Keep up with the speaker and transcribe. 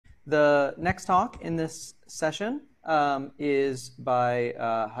The next talk in this session is by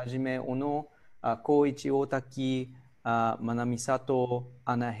Hajime Ono, Koichi Otaki, Manamisato,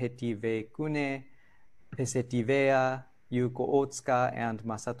 Anahetive Kune, Pesetivea, Yuko Otsuka, and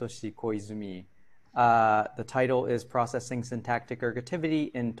Masatoshi Koizumi. The title is Processing Syntactic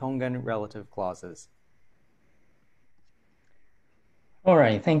Ergativity in Tongan Relative Clauses. All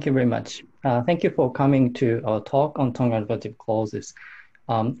right, thank you very much. Thank you for coming to our talk on Tongan relative clauses.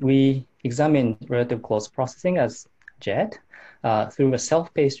 We examined relative clause processing as JET through a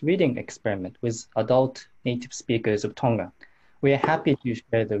self-paced reading experiment with adult native speakers of Tongan. We are happy to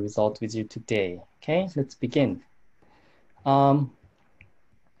share the results with you today. Okay, let's begin. In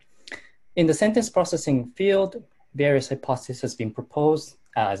the sentence processing field, various hypotheses have been proposed,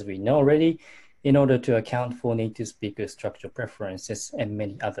 as we know already, in order to account for native speaker structural preferences and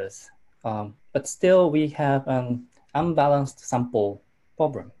many others. But still, we have an unbalanced sample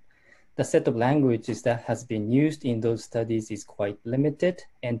problem. The set of languages that has been used in those studies is quite limited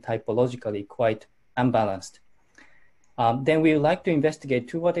and typologically quite unbalanced. Then we would like to investigate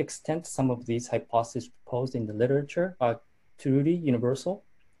to what extent some of these hypotheses proposed in the literature are truly universal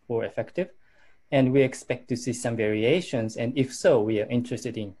or effective, and we expect to see some variations, and if so, we are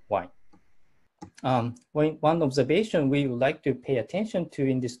interested in why. One observation we would like to pay attention to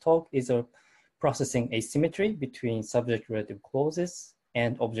in this talk is a processing asymmetry between subject-relative clauses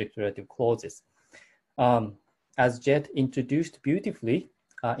and object-relative clauses. As Jet introduced beautifully,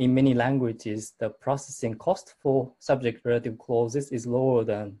 in many languages, the processing cost for subject-relative clauses is lower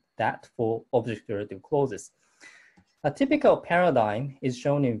than that for object-relative clauses. A typical paradigm is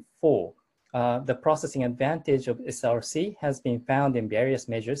shown in 4. The processing advantage of SRC has been found in various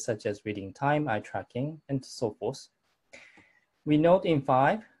measures such as reading time, eye tracking, and so forth. We note in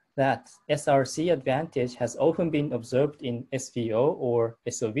 5 that SRC advantage has often been observed in SVO or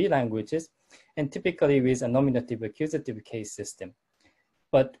SOV languages, and typically with a nominative accusative case system.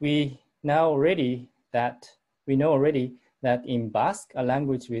 But we know already that in Basque, a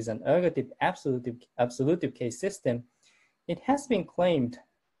language with an ergative absolutive case system, it has been claimed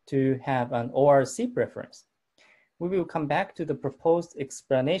to have an ORC preference. We will come back to the proposed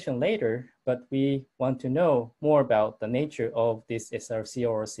explanation later, but we want to know more about the nature of this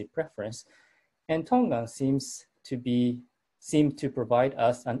SRC-ORC preference, and Tongan seems to provide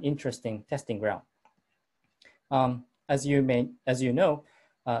us an interesting testing ground. As you know,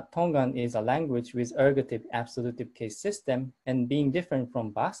 Tongan is a language with ergative absolutive case system, and being different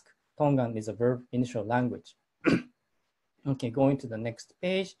from Basque, Tongan is a verb initial language. Okay, going to the next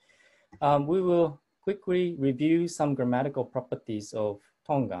page. We will quickly review some grammatical properties of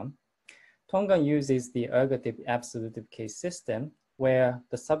Tongan. Tongan uses the ergative absolutive case system, where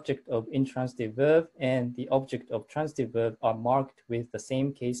the subject of intransitive verb and the object of transitive verb are marked with the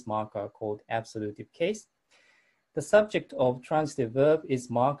same case marker called absolutive case. The subject of transitive verb is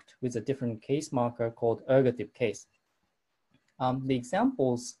marked with a different case marker called ergative case. The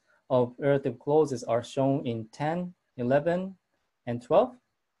examples of ergative clauses are shown in 10, 11, and 12.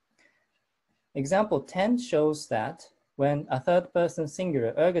 Example 10 shows that when a third-person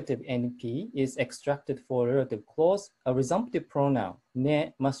singular ergative NP is extracted for a ergative clause, a resumptive pronoun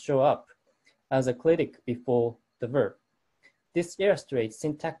ne must show up as a clitic before the verb. This illustrates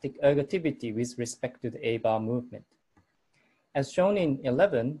syntactic ergativity with respect to the A-bar movement. As shown in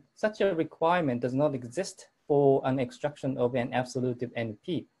 11, such a requirement does not exist for an extraction of an absolutive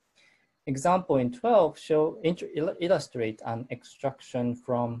NP. Example in 12 illustrate an extraction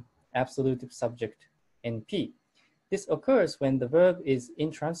from absolutive subject NP. This occurs when the verb is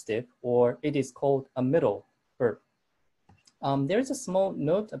intransitive or it is called a middle verb. There is a small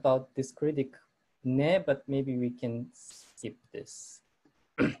note about this critic ne, but maybe we can skip this.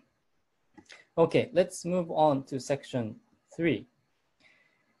 Okay, let's move on to section 3.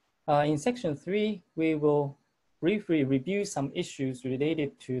 In section 3, we will briefly review some issues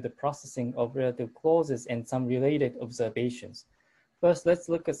related to the processing of relative clauses and some related observations. First, let's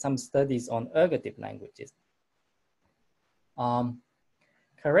look at some studies on ergative languages.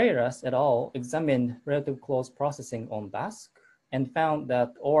 Carreras et al. Examined relative clause processing on Basque and found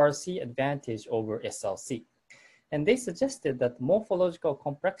that ORC advantage over SLC. And they suggested that morphological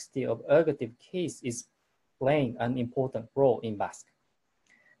complexity of ergative case is playing an important role in Basque.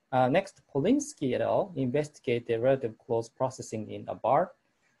 Next, Polinsky et al. Investigated relative clause processing in Avar.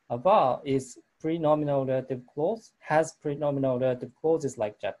 Avar is prenominal relative clause, has prenominal relative clauses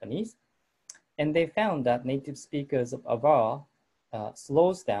like Japanese, and they found that native speakers of Avar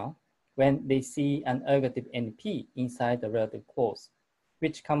slows down when they see an ergative NP inside the relative clause,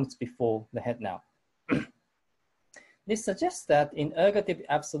 which comes before the head noun. This suggests that in ergative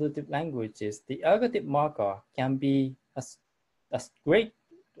absolutive languages, the ergative marker can be a great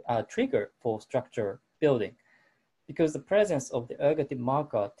trigger for structure building, because the presence of the ergative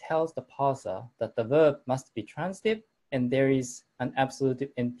marker tells the parser that the verb must be transitive and there is an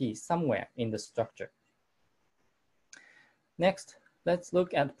absolutive NP somewhere in the structure. Next, let's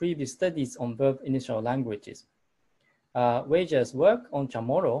look at previous studies on verb initial languages. Weijer's work on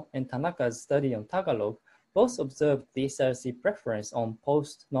Chamorro and Tanaka's study on Tagalog both observed the SRC preference on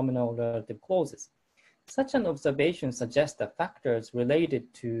post-nominal relative clauses. Such an observation suggests that factors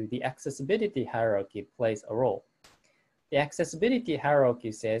related to the accessibility hierarchy plays a role. The accessibility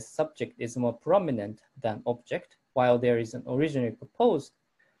hierarchy says subject is more prominent than object, while there is an originally proposed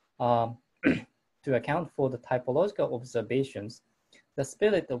to account for the typological observations, the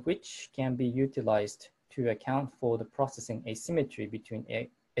spirit of which can be utilized to account for the processing asymmetry between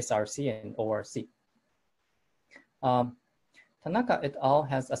SRC and ORC. Tanaka et al.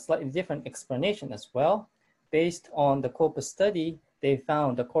 Has a slightly different explanation as well. Based on the corpus study, they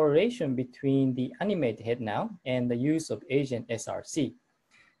found a correlation between the animated head noun and the use of agent SRC.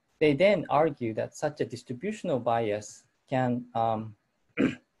 They then argue that such a distributional bias can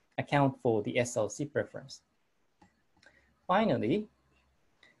account for the SLC preference. Finally,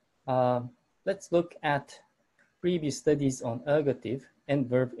 let's look at previous studies on ergative and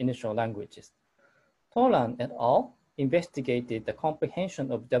verb initial languages. Tolan et al. Investigated the comprehension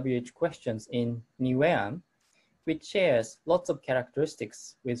of WH questions in Niuean, which shares lots of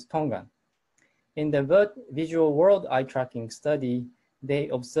characteristics with Tongan. In the visual world eye tracking study, they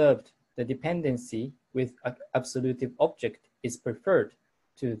observed the dependency with absolutive object is preferred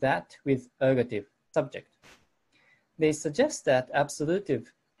to that with ergative subject. They suggest that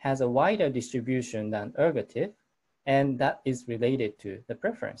absolutive has a wider distribution than ergative, and that is related to the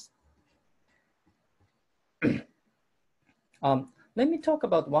preference. Let me talk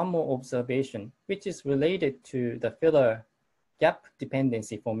about one more observation, which is related to the filler gap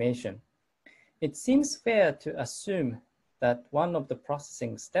dependency formation. It seems fair to assume that one of the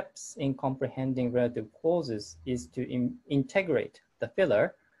processing steps in comprehending relative clauses is to integrate the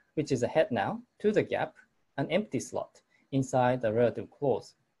filler, which is a head noun, to the gap, an empty slot inside the relative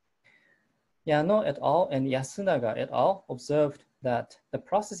clause. Yano et al. And Yasunaga et al. Observed that the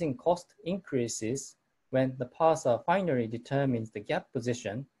processing cost increases when the parser finally determines the gap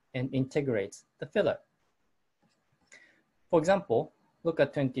position and integrates the filler. For example, look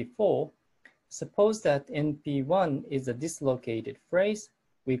at 24. Suppose that NP1 is a dislocated phrase,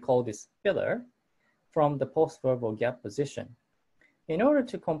 we call this filler, from the post-verbal gap position. In order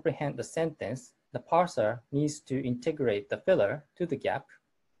to comprehend the sentence, the parser needs to integrate the filler to the gap.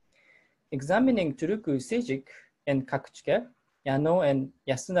 Examining Turuku Sejik and Kakchker, Yano and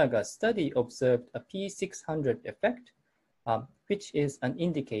Yasunaga's study observed a P600 effect, which is an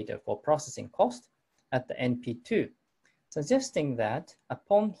indicator for processing cost at the NP2, suggesting that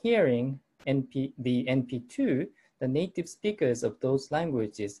upon hearing the NP2, the native speakers of those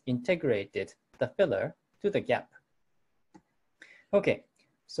languages integrated the filler to the gap. Okay,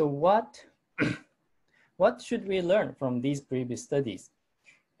 so what should we learn from these previous studies?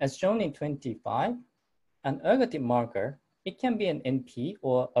 As shown in 25, an ergative marker, it can be an NP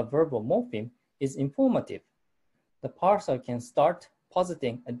or a verbal morpheme, is informative. The parser can start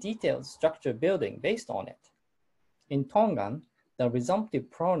positing a detailed structure building based on it. In Tongan, the resumptive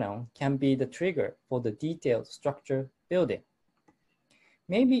pronoun can be the trigger for the detailed structure building.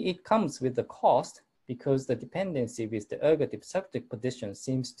 Maybe it comes with the cost because the dependency with the ergative subject position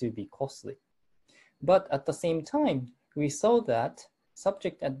seems to be costly. But at the same time, we saw that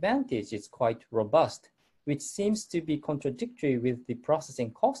subject advantage is quite robust, which seems to be contradictory with the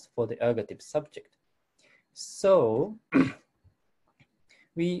processing cost for the ergative subject. So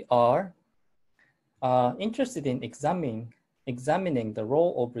we are interested in examining the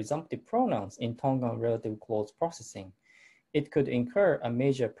role of resumptive pronouns in Tongan relative clause processing. It could incur a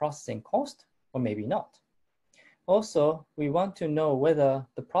major processing cost or maybe not. Also, we want to know whether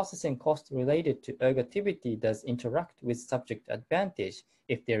the processing cost related to ergativity does interact with subject advantage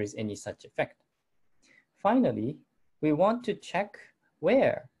if there is any such effect. Finally, we want to check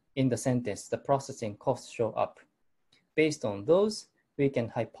where in the sentence the processing costs show up. Based on those, we can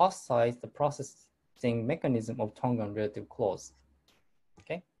hypothesize the processing mechanism of Tongan relative clause.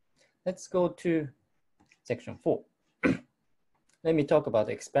 Okay, let's go to section 4. Let me talk about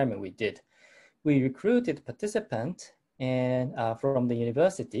the experiment we did. We recruited participants from the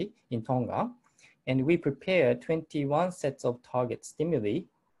university in Tonga, and we prepared 21 sets of target stimuli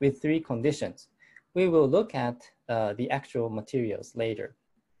with 3 conditions. We will look at the actual materials later.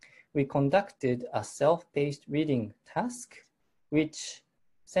 we conducted a self-paced reading task in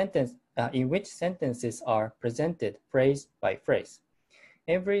which sentences are presented phrase by phrase.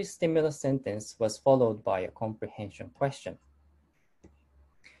 Every stimulus sentence was followed by a comprehension question.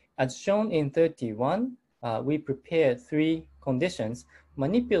 As shown in 31, we prepared 3 conditions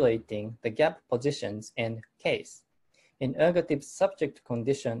manipulating the gap positions and case. In ergative subject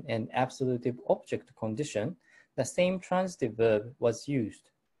condition and absolutive object condition, the same transitive verb was used.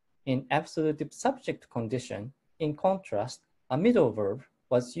 In absolutive subject condition, in contrast, a middle verb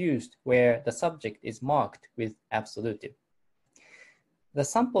was used where the subject is marked with absolutive. The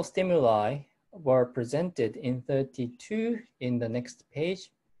sample stimuli were presented in 32 in the next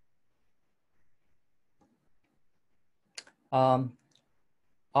page.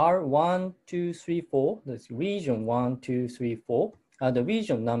 R1, 2, 3, 4, that's region 1, 2, 3, 4, are the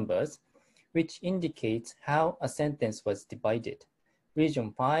region numbers, which indicates how a sentence was divided.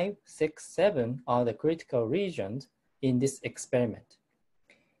 Region 5, 6, 7 are the critical regions in this experiment.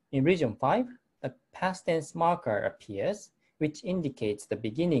 In region 5, the past tense marker appears, which indicates the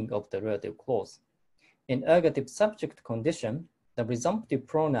beginning of the relative clause. In ergative subject condition, the resumptive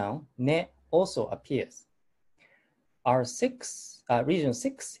pronoun ne also appears. Region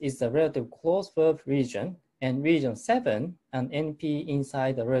 6 is the relative clause verb region, and region 7, an NP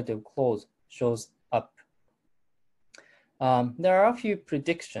inside the relative clause shows up. There are a few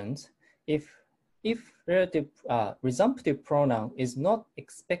predictions. If relative resumptive pronoun is not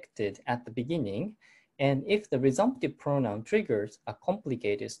expected at the beginning, and if the resumptive pronoun triggers a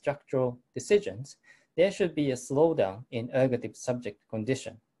complicated structural decisions, there should be a slowdown in ergative subject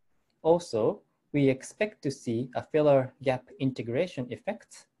condition. Also, we expect to see a filler gap integration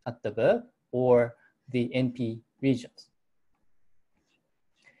effect at the verb or the NP regions.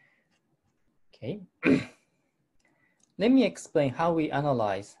 Okay. Let me explain how we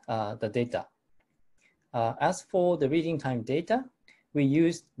analyze the data. As for the reading time data, we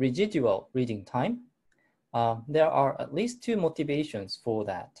used residual reading time. There are at least 2 motivations for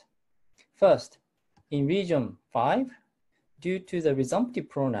that. First, in region 5, due to the resumptive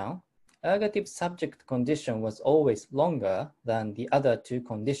pronoun, ergative subject condition was always longer than the other 2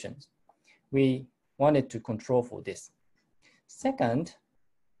 conditions. We wanted to control for this. Second,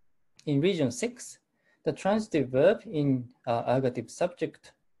 in region 6, the transitive verb in ergative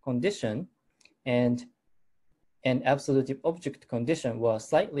subject condition and absolutive object condition were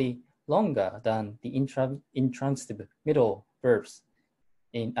slightly longer than the intransitive middle verbs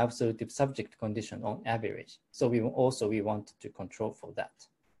in absolutive subject condition on average. So we wanted to control for that.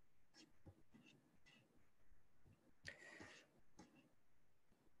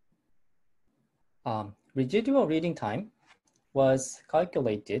 Residual reading time was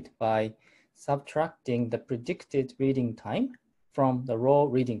calculated by subtracting the predicted reading time from the raw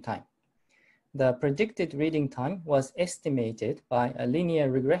reading time. The predicted reading time was estimated by a linear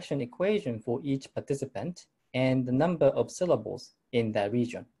regression equation for each participant and the number of syllables in that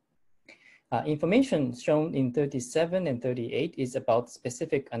region. Information shown in 37 and 38 is about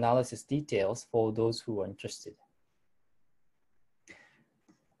specific analysis details for those who are interested.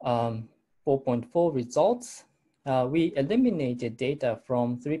 4.4 results. We eliminated data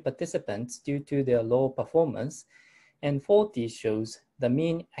from 3 participants due to their low performance, and 40 shows the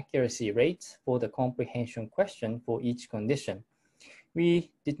mean accuracy rate for the comprehension question for each condition.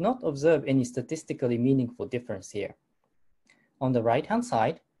 We did not observe any statistically meaningful difference here. On the right-hand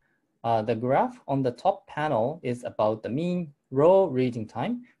side, the graph on the top panel is about the mean raw reading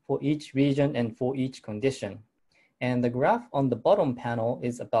time for each region and for each condition. And the graph on the bottom panel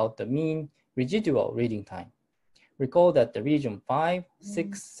is about the mean residual reading time. Recall that the region 5,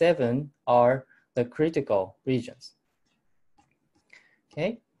 6, 7 are the critical regions.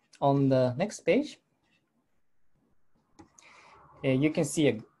 Okay, on the next page, you can see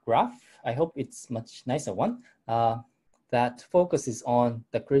a graph. I hope it's much nicer one that focuses on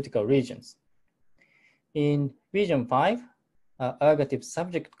the critical regions. In region 5, ergative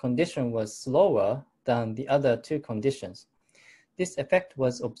subject condition was slower than the other 2 conditions. This effect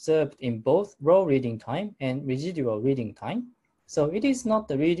was observed in both raw reading time and residual reading time. So it is not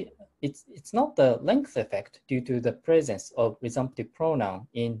the it's not the length effect due to the presence of resumptive pronoun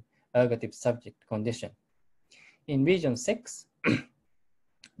in ergative subject condition. In region 6,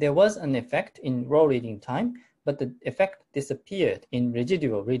 there was an effect in raw reading time, but the effect disappeared in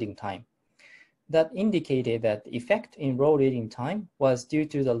residual reading time. That indicated that the effect in raw reading time was due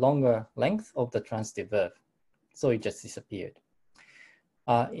to the longer length of the transitive verb. So it just disappeared.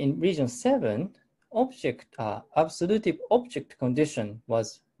 In region 7, absolutive object condition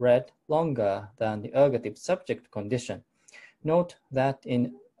was read longer than the ergative subject condition. Note that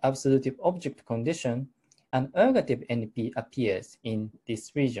in absolutive object condition, an ergative NP appears in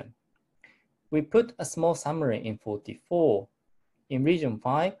this region. We put a small summary in 44. In region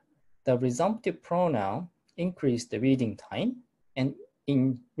 5, the resumptive pronoun increased the reading time, and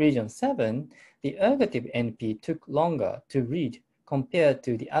in region 7, the ergative NP took longer to read compared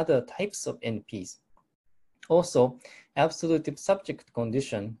to the other types of NPs. Also, absolutive subject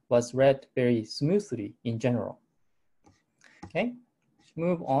condition was read very smoothly in general. Okay,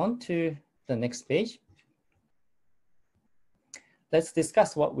 move on to the next page. Let's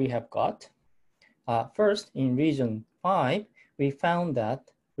discuss what we have got. First, in region 5, we found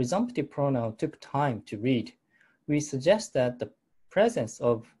that resumptive pronoun took time to read. We suggest that the presence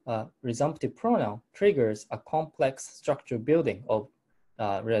of resumptive pronoun triggers a complex structure building of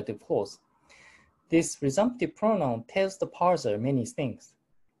relative clause. This resumptive pronoun tells the parser many things.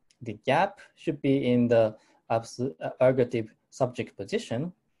 The gap should be in the ergative subject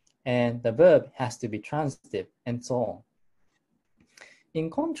position, and the verb has to be transitive, and so on. In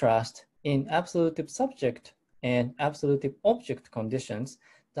contrast, in absolutive subject and absolutive object conditions,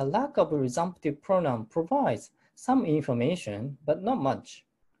 the lack of a resumptive pronoun provides some information, but not much.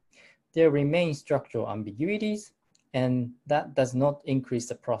 There remain structural ambiguities, and that does not increase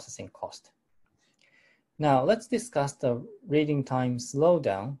the processing cost. Now, let's discuss the reading time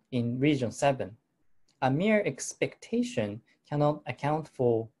slowdown in region 7. A mere expectation cannot account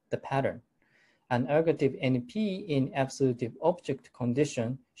for the pattern. An ergative NP in absolutive object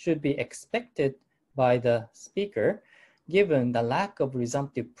condition should be expected by the speaker given the lack of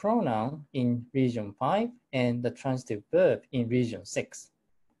resumptive pronoun in region 5 and the transitive verb in region 6.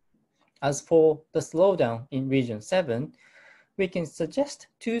 As for the slowdown in region 7, we can suggest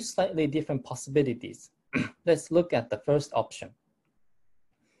two slightly different possibilities. Let's look at the first option.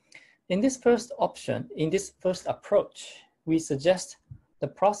 In this first approach, we suggest the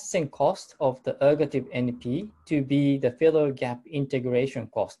processing cost of the ergative NP to be the filler gap integration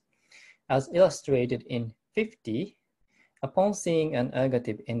cost, as illustrated in 50. Upon seeing an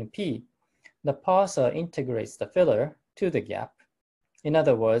ergative NP, the parser integrates the filler to the gap. In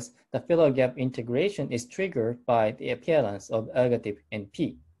other words, the filler gap integration is triggered by the appearance of ergative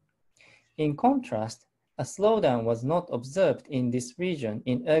NP. In contrast, a slowdown was not observed in this region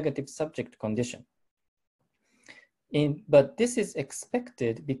in ergative subject condition. But this is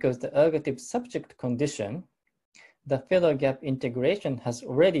expected because the ergative subject condition, the filler gap integration has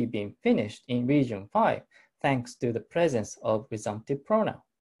already been finished in region 5 thanks to the presence of resumptive pronoun.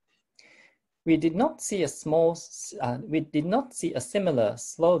 We did not see a similar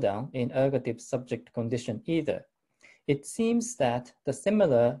slowdown in ergative subject condition either. It seems that the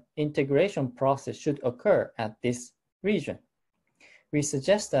similar integration process should occur at this region. We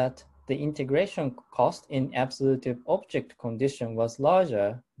suggest that the integration cost in absolutive object condition was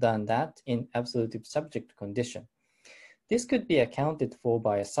larger than that in absolutive subject condition. This could be accounted for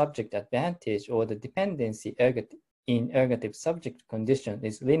by a subject advantage, or the dependency in ergative subject condition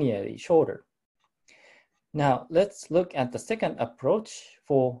is linearly shorter. Now, let's look at the second approach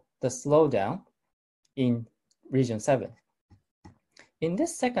for the slowdown in region 7. In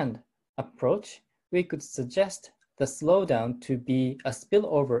this second approach, we could suggest the slowdown to be a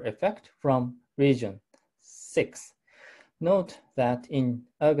spillover effect from region 6. Note that in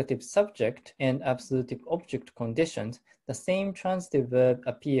ergative subject and absolutive object conditions, the same transitive verb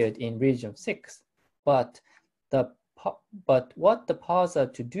appeared in region 6, but what the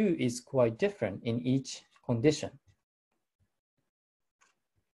parser to do is quite different in each condition.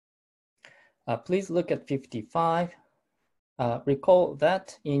 Please look at 55. Recall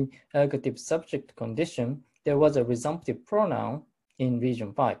that in ergative subject condition, there was a resumptive pronoun in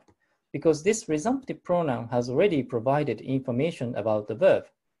region 5. Because this resumptive pronoun has already provided information about the verb,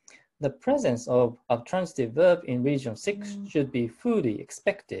 the presence of a transitive verb in region 6 should be fully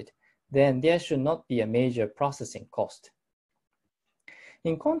expected. Then there should not be a major processing cost.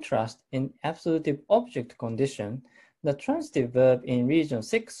 In contrast, in absolutive object condition, the transitive verb in region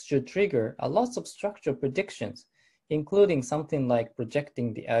 6 should trigger a lot of structural predictions, including something like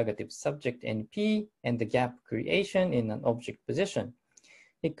projecting the ergative subject NP and the gap creation in an object position.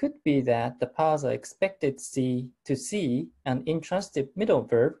 It could be that the parser expected to see an intransitive middle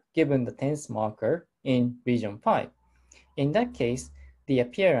verb given the tense marker in region 5. In that case, the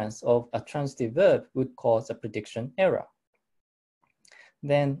appearance of a transitive verb would cause a prediction error.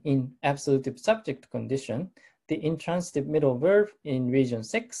 Then in absolutive subject condition, the intransitive middle verb in region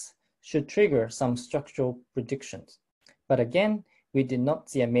 6 should trigger some structural predictions. But again, we did not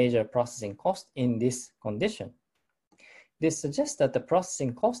see a major processing cost in this condition. This suggests that the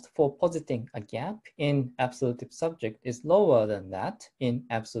processing cost for positing a gap in absolutive subject is lower than that in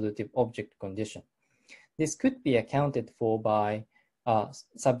absolutive object condition. This could be accounted for by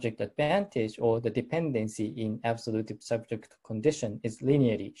subject advantage, or the dependency in absolutive subject condition is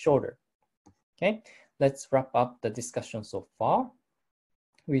linearly shorter. Okay, let's wrap up the discussion so far.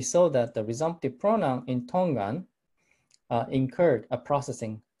 We saw that the resumptive pronoun in Tongan incurred a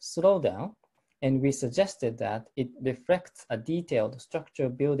processing slowdown, and we suggested that it reflects a detailed structure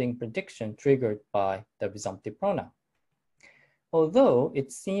building prediction triggered by the resumptive pronoun. Although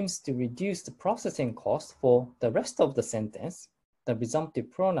it seems to reduce the processing cost for the rest of the sentence, the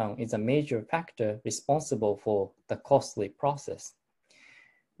resumptive pronoun is a major factor responsible for the costly process.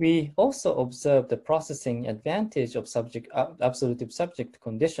 We also observed the processing advantage of absolutive subject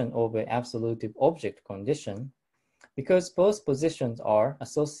condition over absolutive object condition. Because both positions are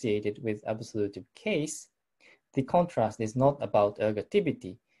associated with absolutive case, the contrast is not about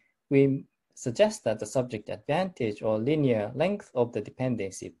ergativity. We suggest that the subject advantage or linear length of the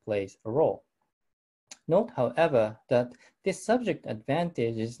dependency plays a role. Note, however, that this subject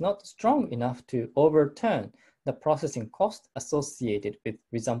advantage is not strong enough to overturn the processing cost associated with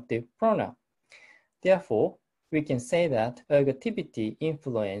resumptive pronoun. Therefore, we can say that ergativity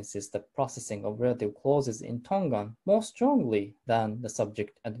influences the processing of relative clauses in Tongan more strongly than the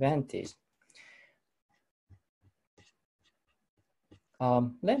subject advantage.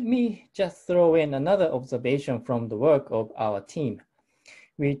 Let me just throw in another observation from the work of our team.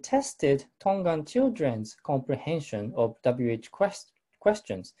 We tested Tongan children's comprehension of WH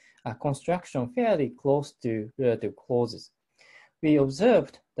questions, a construction fairly close to relative clauses. We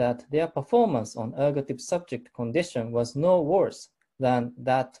observed that their performance on ergative subject condition was no worse than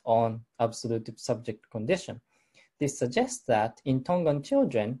that on absolutive subject condition. This suggests that in Tongan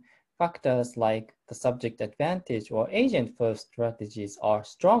children, factors like the subject advantage or agent first strategies are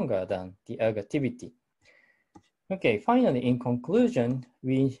stronger than the ergativity. Okay, finally, in conclusion,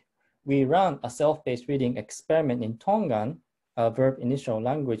 we ran a self-paced reading experiment in Tongan, a verb initial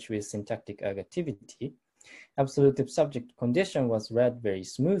language with syntactic ergativity. Absolutive subject condition was read very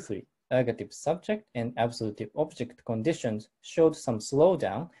smoothly. Ergative subject and absolutive object conditions showed some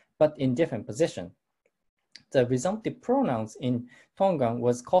slowdown, but in different positions. The resumptive pronouns in Tongan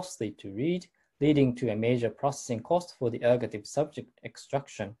was costly to read, leading to a major processing cost for the ergative subject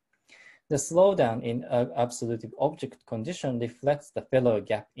extraction. The slowdown in absolutive object condition reflects the filler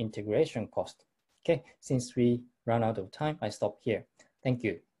gap integration cost. Okay, since we ran out of time, I stop here. Thank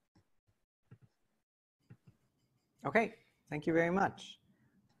you. Okay, thank you very much.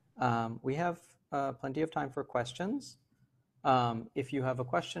 We have plenty of time for questions. If you have a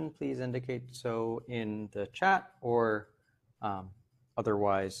question, please indicate so in the chat or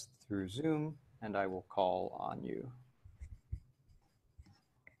otherwise through Zoom, and I will call on you.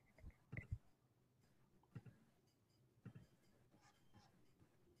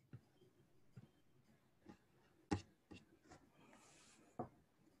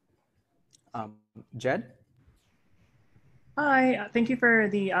 Jed? Hi, thank you for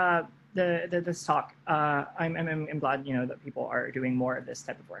this talk. I'm glad that people are doing more of this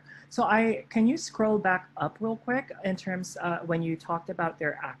type of work. So can you scroll back up real quick in terms when you talked about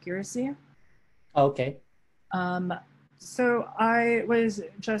their accuracy? Okay. So I was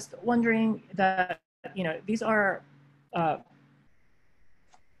just wondering that these are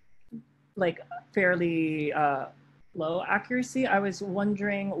like fairly low accuracy. I was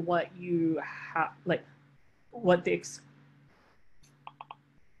wondering what you have what the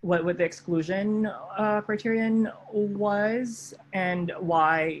exclusion criterion was, and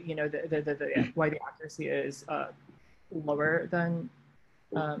why why the accuracy is lower than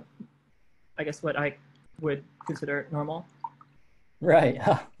I guess what I would consider normal. Right.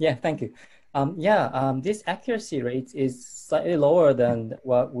 Yeah. Thank you. This accuracy rate is slightly lower than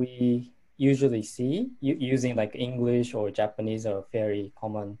what we usually see using like English or Japanese or very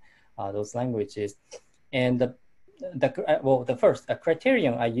common those languages. And the first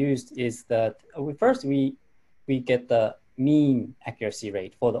criterion I used is that first we get the mean accuracy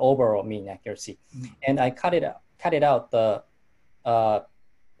rate for the overall mean accuracy, and I cut it out the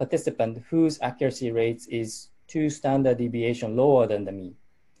participant whose accuracy rate is 2 standard deviation lower than the mean.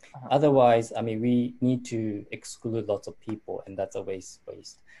 Otherwise, I mean, we need to exclude lots of people, and that's a waste.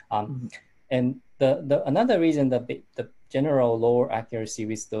 And another reason that the general lower accuracy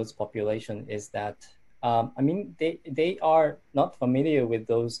with those population is that I mean, they are not familiar with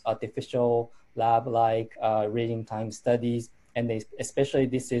those artificial lab-like reading time studies, and especially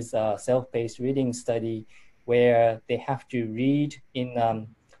this is a self-paced reading study where they have to read in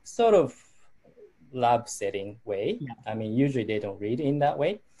sort of lab setting way. Yeah. I mean, usually they don't read in that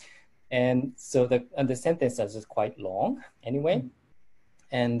way. And so the sentences are just quite long anyway.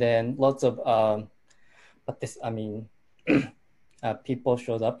 And then lots of, people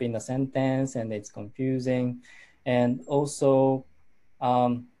showed up in a sentence and it's confusing. And also,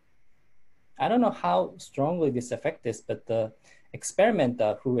 I don't know how strongly this affects this, but the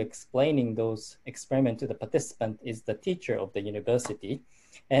experimenter who explaining those experiments to the participant is the teacher of the university.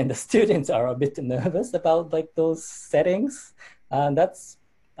 And the students are a bit nervous about like those settings. That's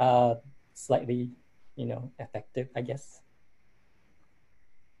slightly, effective, I guess.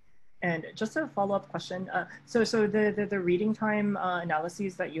 And just a follow-up question. So the reading time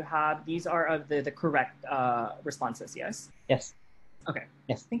analyses that you have, these are of the correct responses, yes? Yes. Okay.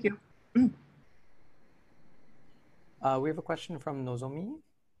 Yes. Thank you. We have a question from Nozomi.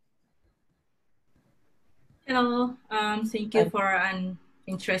 Hello. Thank you for an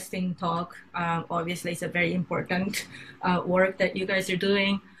interesting talk. Obviously, it's a very important work that you guys are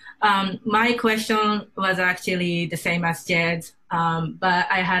doing. My question was actually the same as Jed's, but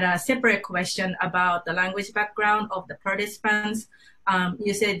I had a separate question about the language background of the participants.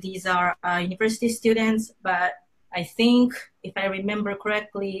 You said these are university students, but I think if I remember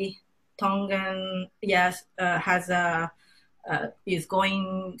correctly, Tongan, yes, is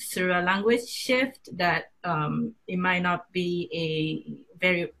going through a language shift that it might not be a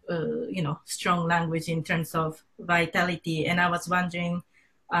very, strong language in terms of vitality. And I was wondering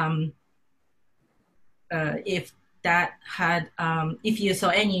if that had, if you saw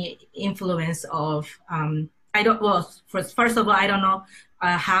any influence of, first of all, I don't know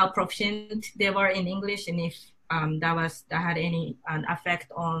how proficient they were in English and if that had any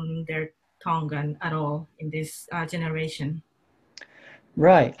effect on their Tongan at all in this generation.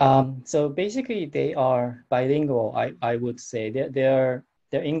 Right. So basically, they are bilingual. I would say their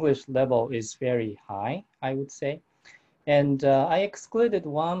English level is very high, I would say. And I excluded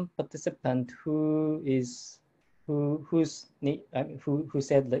one participant who said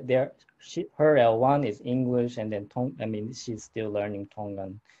that her L1 is English, and then she's still learning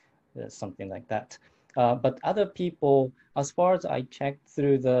Tongan, something like that. But other people, as far as I checked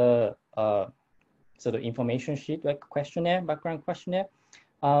through the sort of information sheet, like background questionnaire,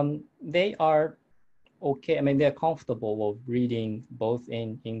 they are okay. I mean, they're comfortable of reading both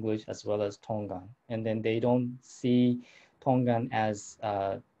in English as well as Tongan, and then they don't see Tongan as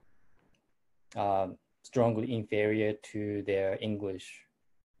strongly inferior to their English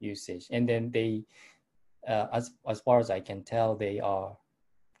usage. And then they, as far as I can tell, they are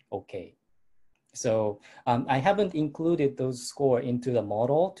okay. So I haven't included those scores into the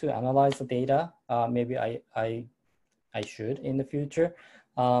model to analyze the data. Maybe I should in the future.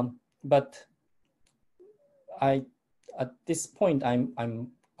 But at this point,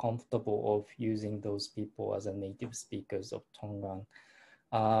 I'm comfortable of using those people as a native speakers of Tongan.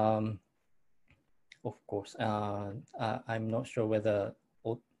 Of course, I'm not sure whether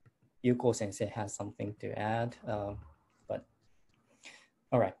Yuko Sensei has something to add, but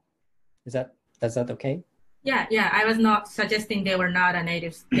all right. Is that okay? Yeah. I was not suggesting they were not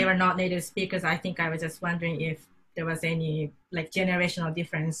native speakers. I think I was just wondering if there was any like generational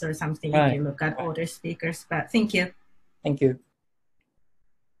difference or something if you look at older speakers, but thank you. Thank you.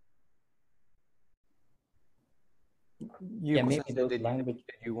 Yeah, maybe those language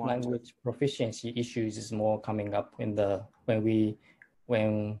proficiency issues is more coming up when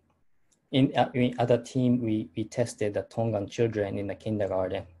in other team we tested the Tongan children in the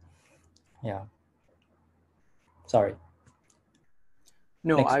kindergarten. Yeah. Sorry.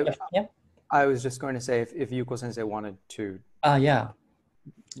 No, I was just going to say if Yuko Sensei wanted to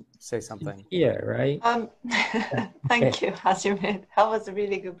say something. Yeah, right. Thank you, Hajime. That was a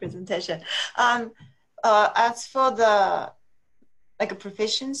really good presentation. As for the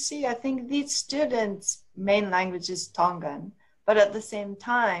proficiency, I think these students' main language is Tongan, but at the same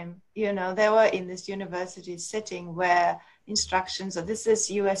time, they were in this university setting where instructions, so this is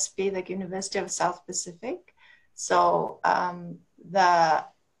USP, like University of South Pacific. So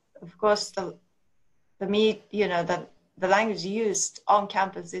of course the language used on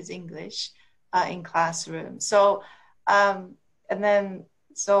campus is English in classroom. So I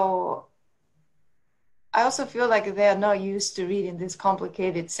also feel like they are not used to reading these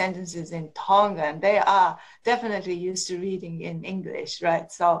complicated sentences in Tongan. They are definitely used to reading in English, right?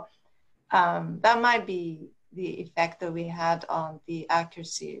 So that might be the effect that we had on the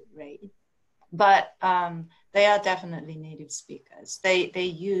accuracy rate. But they are definitely native speakers. They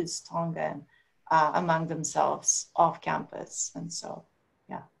use Tongan among themselves off campus. And so,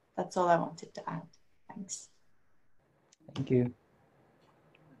 yeah, that's all I wanted to add. Thanks. Thank you.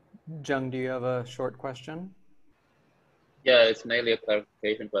 Jung, do you have a short question? Yeah, it's mainly a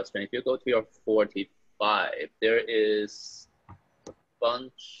clarification question. If you go to your 45, there is a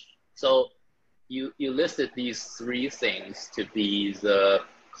bunch. So you listed these three things to be the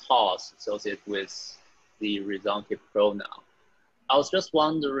cause associated with the resumptive pronoun. I was just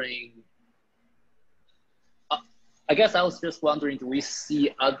wondering, I guess I was just wondering, do we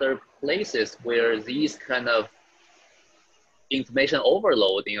see other places where these kind of information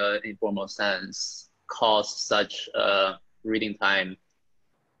overload in an informal sense cause such reading time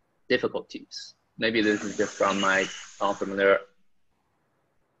difficulties? Maybe this is just from my unfamiliarity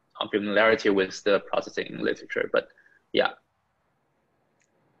with the processing literature, but yeah.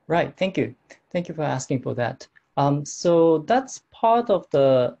 Right, thank you. Thank you for asking for that. So that's part of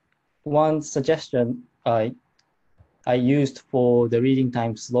the one suggestion I used for the reading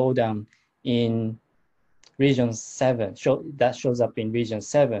time slowdown in region 7, that shows up in region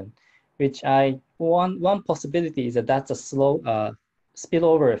 7, which one possibility is that that's a slow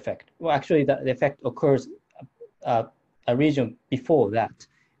spillover effect. Well, actually, the effect occurs a region before that,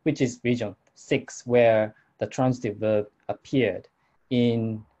 which is region 6, where the transitive verb appeared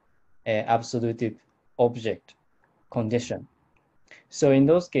in an absolutive object condition. So in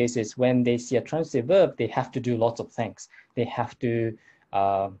those cases, when they see a transitive verb, they have to do lots of things. They have to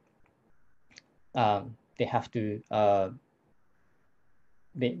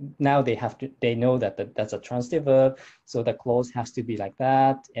they know that that's a transitive verb, so the clause has to be like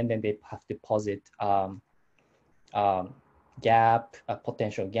that, and then they have to posit gap, a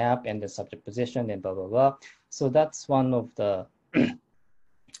potential gap, and the subject position, and blah blah blah. So that's one of the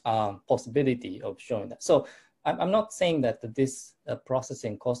possibility of showing that. So I'm not saying that this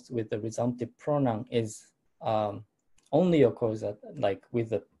processing cost with the resumptive pronoun is only occurs like with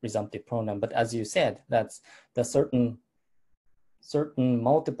the resumptive pronoun, but as you said, that's the certain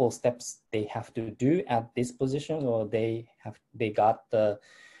multiple steps they have to do at this position, or they got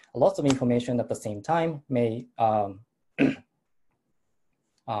lots of information at the same time. May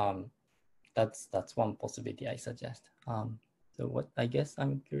that's one possibility I suggest. So what, I guess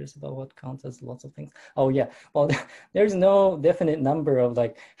I'm curious about what counts as lots of things. Oh yeah, well, there's no definite number of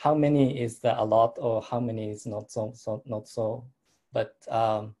like how many is a lot or how many is not so. But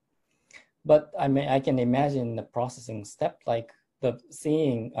I can imagine the processing step, like the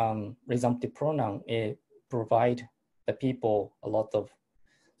seeing resumptive pronoun, it provide the people a lot of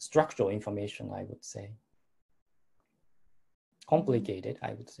structural information, I would say. Complicated,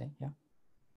 I would say, yeah.